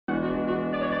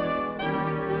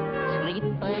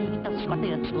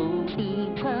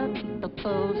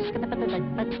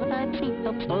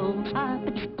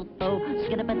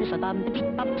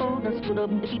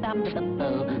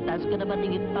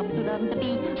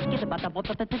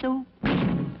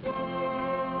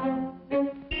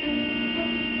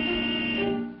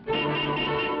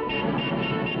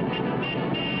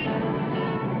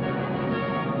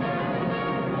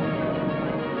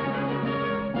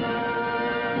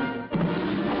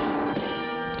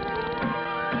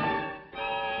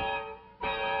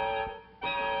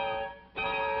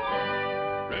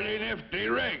Pretty nifty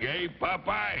rig, eh,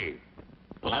 Popeye?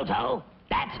 Pluto,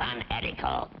 that's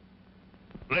unethical.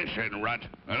 Listen, Rut,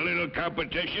 a little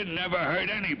competition never hurt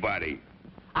anybody.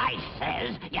 I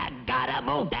says you gotta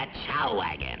move that chow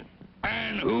wagon.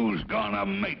 And who's gonna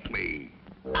make me?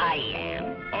 I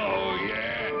am. Oh,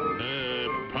 yeah?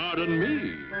 Pardon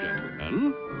me,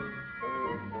 gentlemen.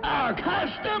 Our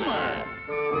customer!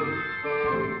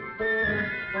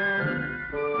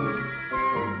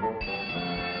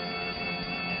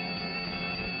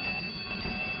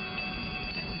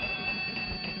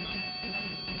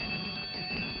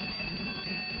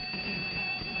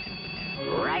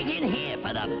 Right in here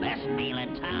for the best meal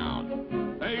in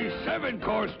town. A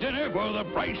 7-course dinner for the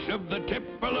price of the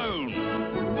tip balloon.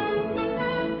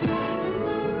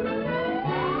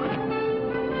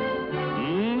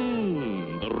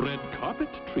 The red carpet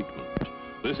treatment.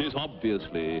 This is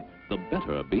obviously the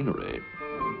better beanery.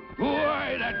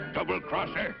 Why, that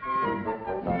double-crosser?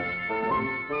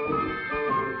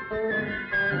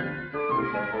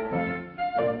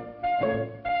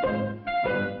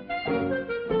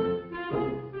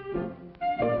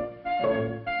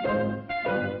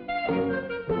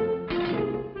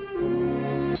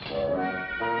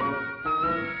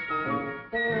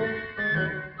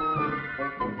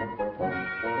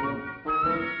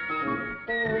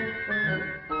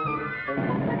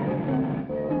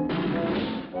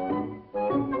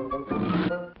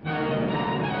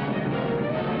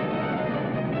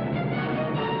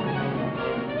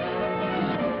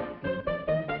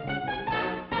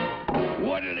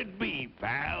 What'll it be,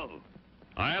 pal?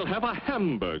 I'll have a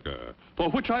hamburger, for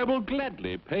which I will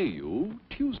gladly pay you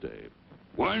Tuesday.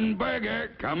 One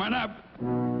burger coming up.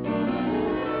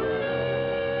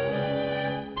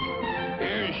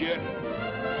 Here's your...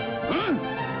 Huh?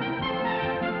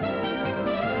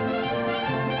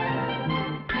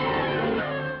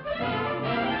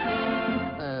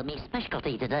 Me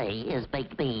specialty today is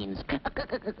baked beans.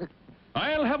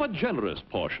 I'll have a generous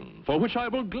portion, for which I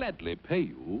will gladly pay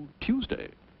you Tuesday.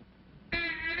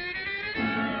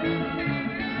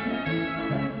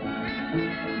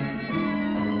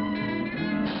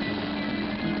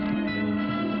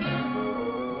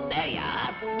 There you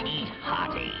are. Eat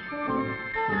hearty.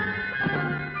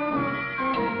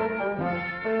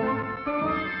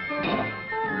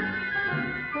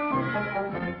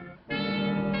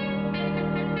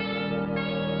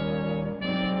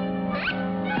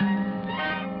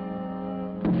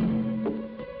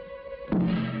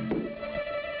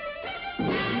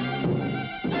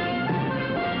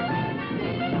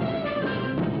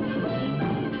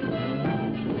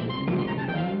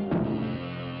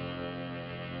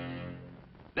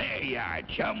 There you are,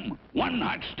 chum. One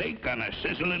hot steak on a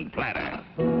sizzling platter.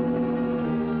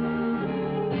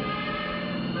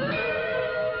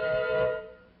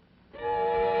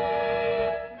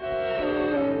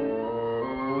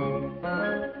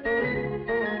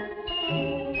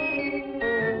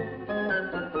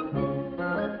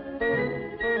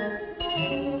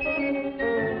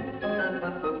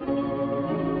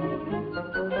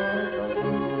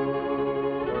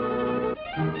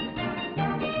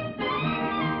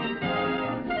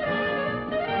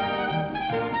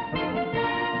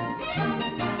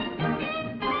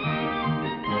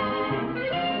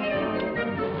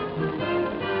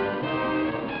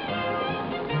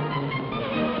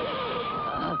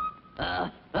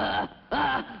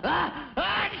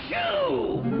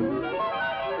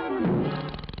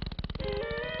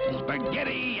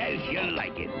 Spaghetti as you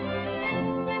like it.